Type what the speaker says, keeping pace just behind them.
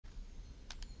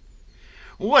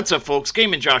What's up, folks?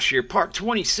 Gaming Josh here, part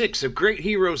 26 of Great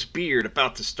Heroes Beard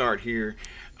about to start here.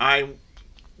 I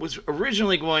was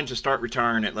originally going to start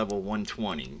retiring at level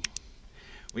 120.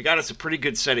 We got us a pretty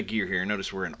good set of gear here.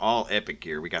 Notice we're in all epic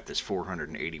gear. We got this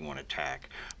 481 attack.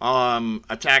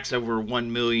 Attacks over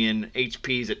 1 million,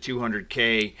 HP's at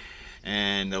 200k,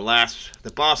 and the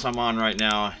boss I'm on right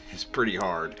now is pretty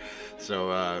hard.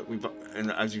 So and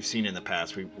as you've seen in the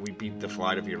past, we beat the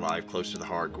Flight of Your Life, Close to the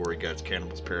Heart, Gory Guts,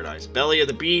 Cannibal's Paradise, Belly of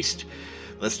the Beast.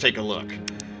 Let's take a look.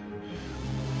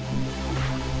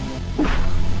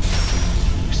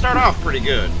 We start off pretty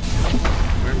good.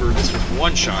 Remember, this was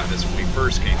one shot. This when we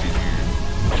first came in here.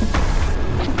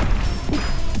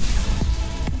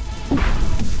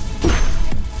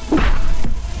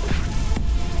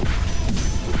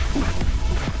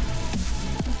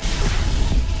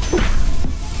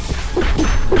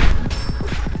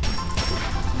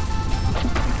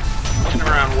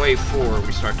 Wave 4,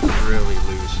 we start to really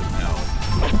lose some health.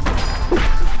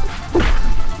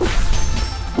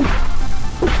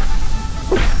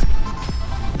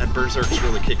 That Berserk's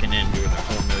really kicking in, doing the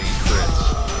 4 million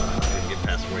crits. Didn't get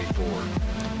past wave 4.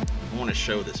 I want to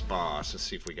show this boss. Let's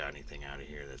see if we got anything out of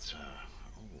here that's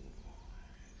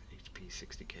HP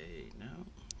 60k. No.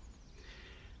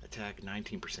 Attack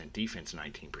 19%, defense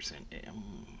 19%. Let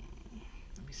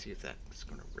me see if that's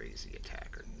going to raise the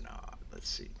attack or not. Let's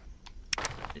see.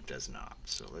 It does not,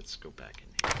 so let's go back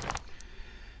in here.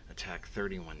 Attack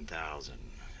 31,000,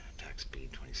 attack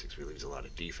speed 26. We lose a lot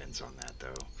of defense on that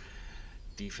though.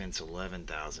 Defense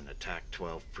 11,000, attack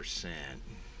 12%.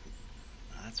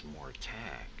 That's more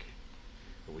attack,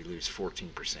 but we lose 14%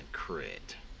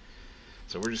 crit.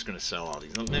 So we're just going to sell all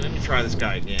these. Let me try this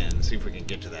guy again and see if we can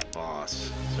get to that boss.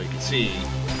 So you can see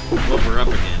what we're up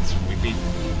against when we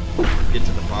get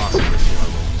to the boss of this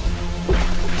level.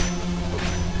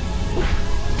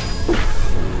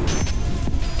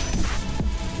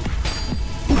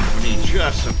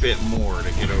 Just a bit more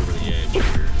to get over the edge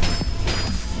here.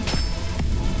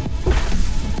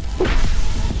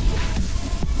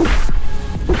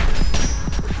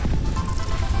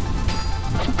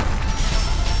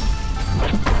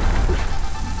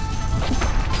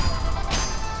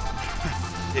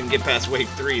 Didn't get past wave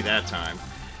 3 that time.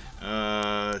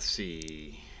 Let's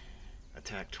see.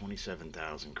 Attack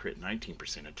 27,000, crit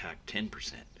 19%, attack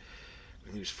 10%.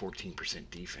 We lose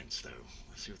 14% defense though.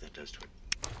 Let's see what that does to it.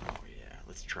 Oh yeah,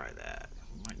 let's try that.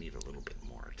 We might need a little bit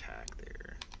more attack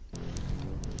there.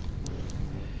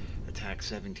 Attack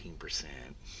 17%.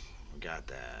 We got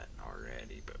that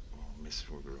already, but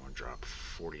we're going to drop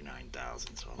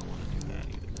 49,000, so I don't want to do that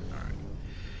either. Alright.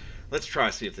 Let's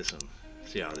try see if this one,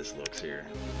 see how this looks here.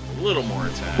 A little more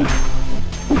attack.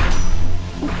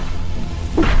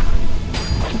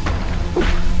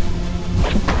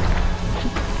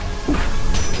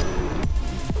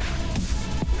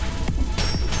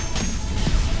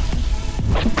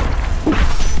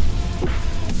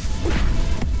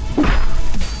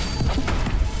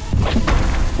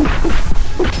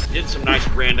 Some nice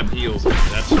random heals.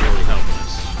 That's really helping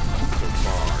us so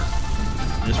far.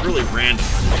 And it's really random.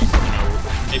 You know,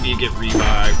 maybe you get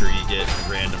revived or you get a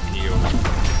random heal.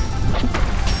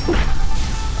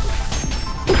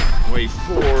 Wave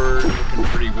 4 looking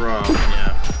pretty rough.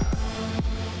 Yeah.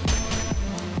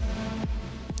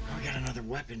 Oh, we got another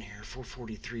weapon here.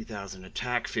 443,000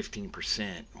 attack,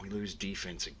 15%. We lose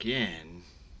defense again.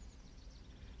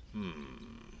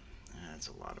 That's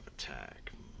a lot of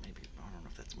attack. Maybe, I don't know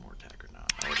if that's more attack or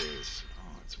not. Oh, it is.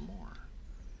 Oh, it's more.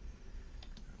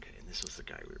 Okay, and this was the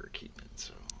guy we were keeping.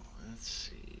 So, let's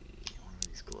see. One of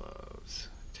these gloves.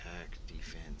 Attack,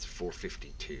 defense,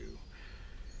 452.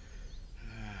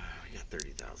 We got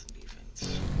 30,000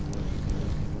 defense.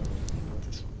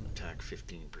 This one, attack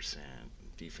 15%,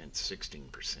 defense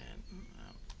 16%.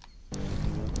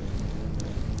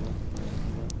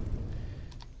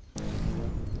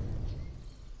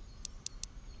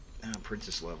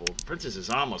 Princess level. Princess is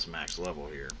almost max level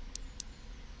here.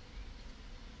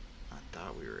 I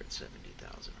thought we were at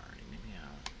 70,000 already. Maybe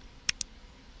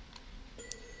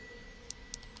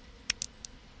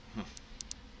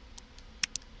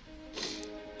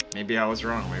maybe I was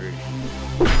wrong. Maybe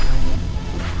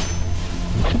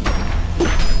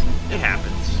it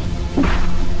happens.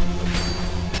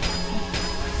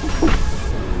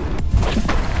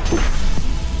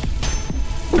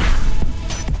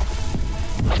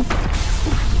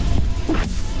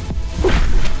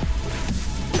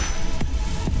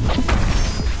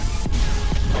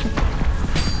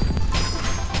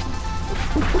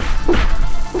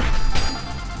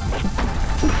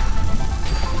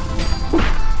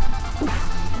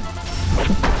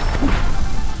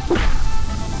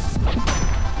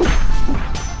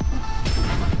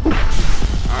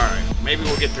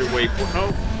 maybe we'll get through wave 4.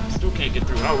 No, still can't get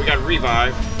through. Oh, we got a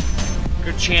revive.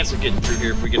 Good chance of getting through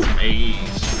here if we get some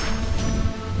AEs.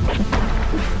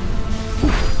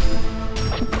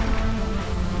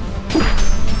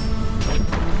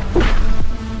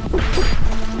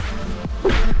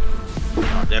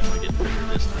 Oh, definitely getting through here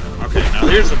this time. Okay, now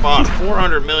here's the boss.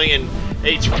 400 million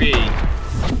HP.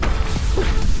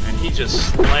 And he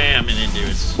just slamming into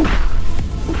us.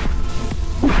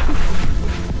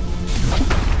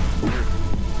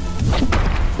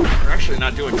 We're actually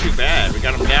not doing too bad. We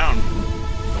got him down.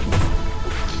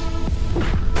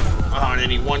 Oh, and then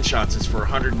he one-shots us for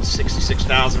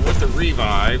 166,000 with the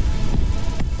revive.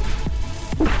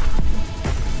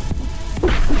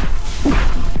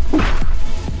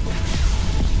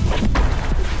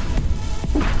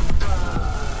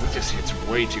 He just hits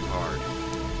way too hard.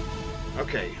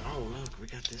 Okay. Oh, look, we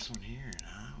got this one here.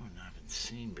 One I haven't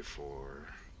seen before.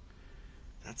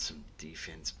 That's some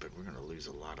defense, but we're going to lose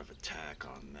a lot of attack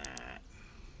on that.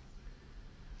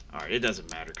 Alright, it doesn't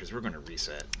matter because we're going to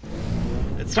reset.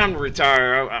 It's time to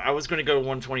retire. I was going to go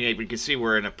 128, but you can see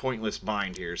we're in a pointless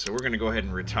bind here, so we're going to go ahead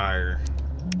and retire.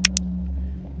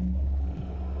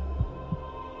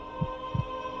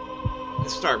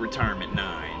 Let's start retirement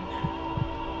 9.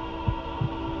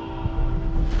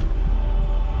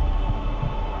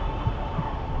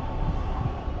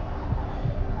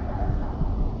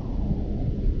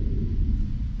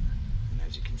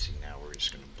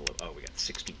 Oh, we got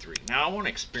 63. Now I want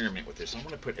to experiment with this. I want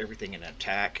to put everything in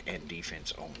attack and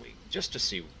defense only, just to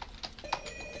see.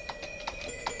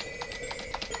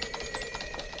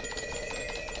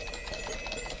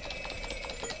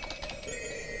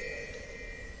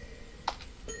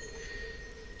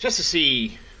 Just to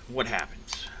see what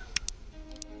happens.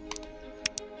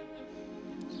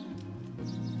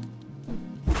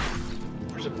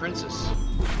 Where's the princess?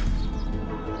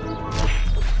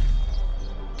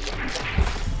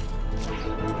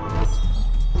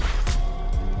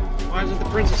 Why isn't the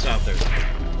princess out there?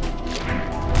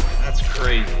 That's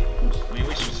crazy. I mean,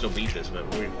 we should still beat this, but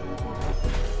we...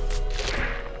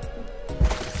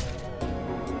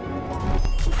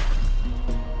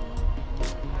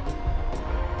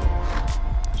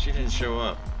 She didn't show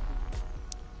up.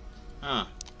 Huh.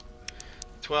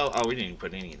 12... Oh, we didn't even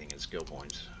put anything in skill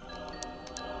points.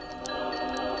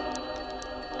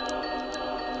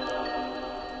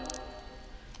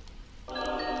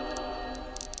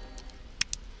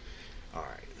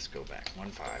 Go back. 1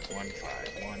 5 1 5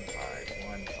 1 5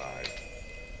 1 5.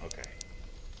 Okay.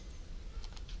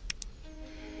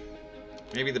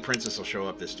 Maybe the princess will show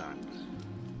up this time.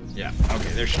 Yeah.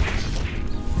 Okay. There she is.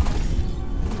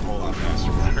 A whole lot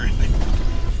faster with her.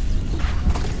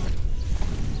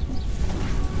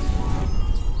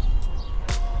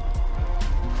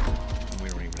 We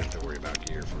don't even have to worry about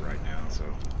gear for right now. So.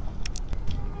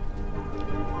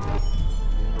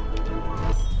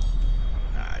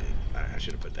 I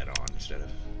should have put that on instead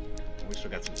of. We still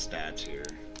got some stats here.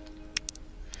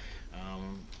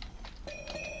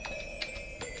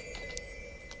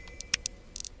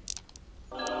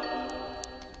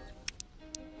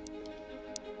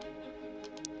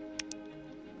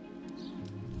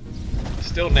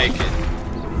 Still naked.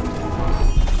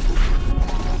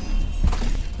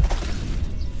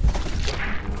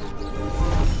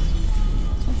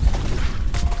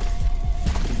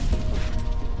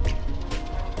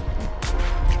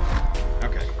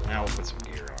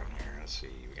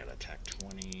 Attack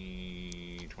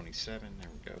 20, 27, there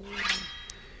we go.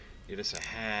 Get us a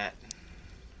hat.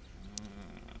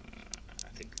 I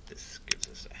think this gives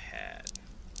us a hat.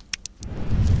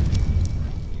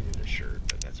 Needed a shirt,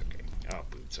 but that's okay. Oh,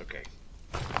 boots, okay.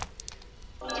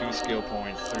 2 skill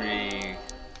points, 3,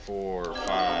 4,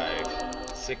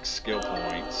 5, 6 skill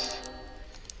points,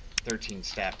 13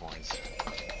 stat points.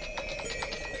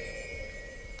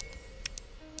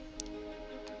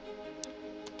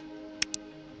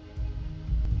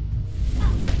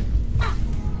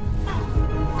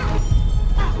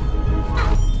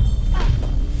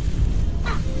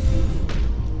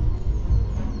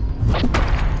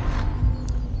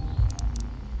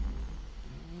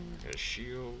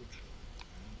 Shield.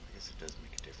 I guess it does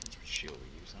make a difference which shield we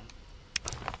use, huh?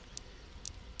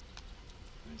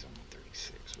 It's on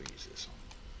 36. We use this one.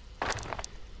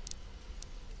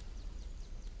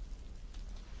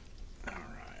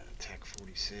 Alright, attack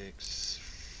 46.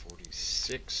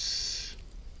 46.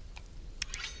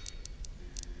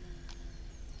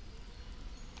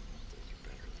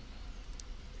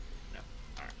 No.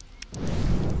 Alright.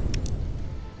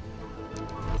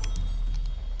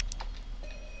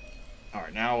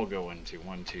 Alright, now we'll go into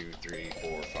 1, 2, 3,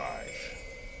 4, 5.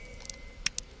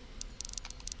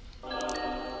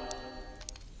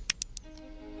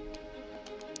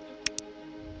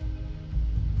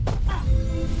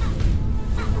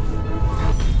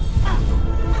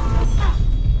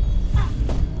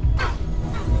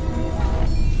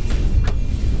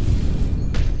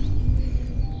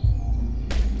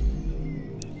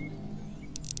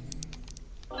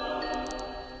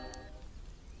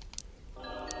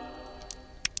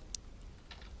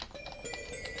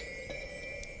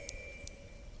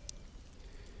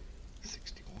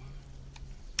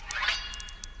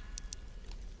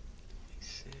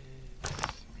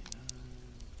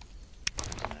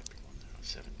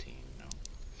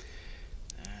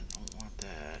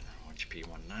 XP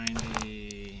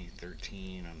 190,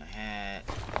 13 on the hat.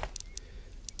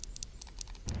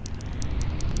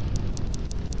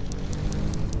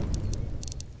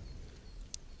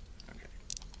 Okay.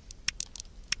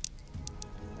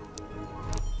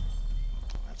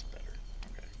 Oh, that's better.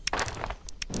 Okay.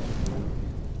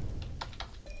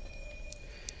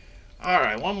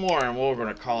 Alright, one more and we're going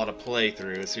to call it a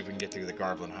playthrough. Let's see if we can get through the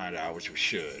Garblin hideout, which we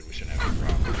should. We shouldn't have any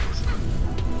problem.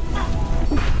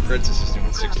 Princess is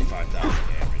doing 65,000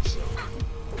 damage, so.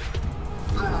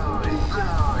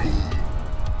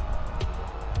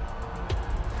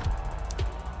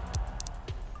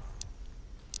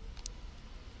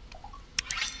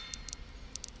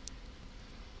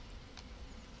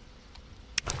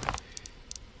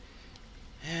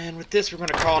 And with this, we're going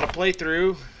to call it a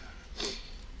playthrough.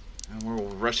 And we'll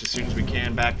rush as soon as we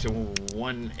can back to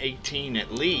 118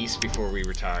 at least before we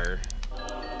retire.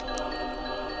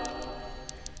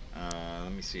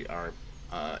 Let me see, our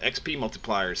XP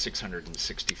multiplier is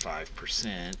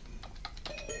 665%.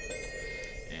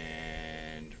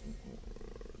 And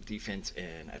defense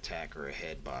and attack are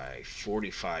ahead by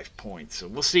 45 points. So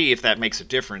we'll see if that makes a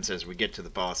difference as we get to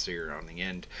the boss here on the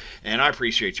end. And I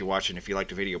appreciate you watching. If you liked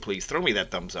the video, please throw me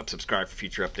that thumbs up. Subscribe for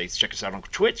future updates. Check us out on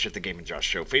Twitch at The Gaming Josh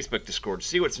Show, Facebook, Discord to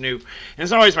see what's new. And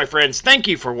as always, my friends, thank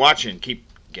you for watching. Keep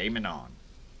gaming on.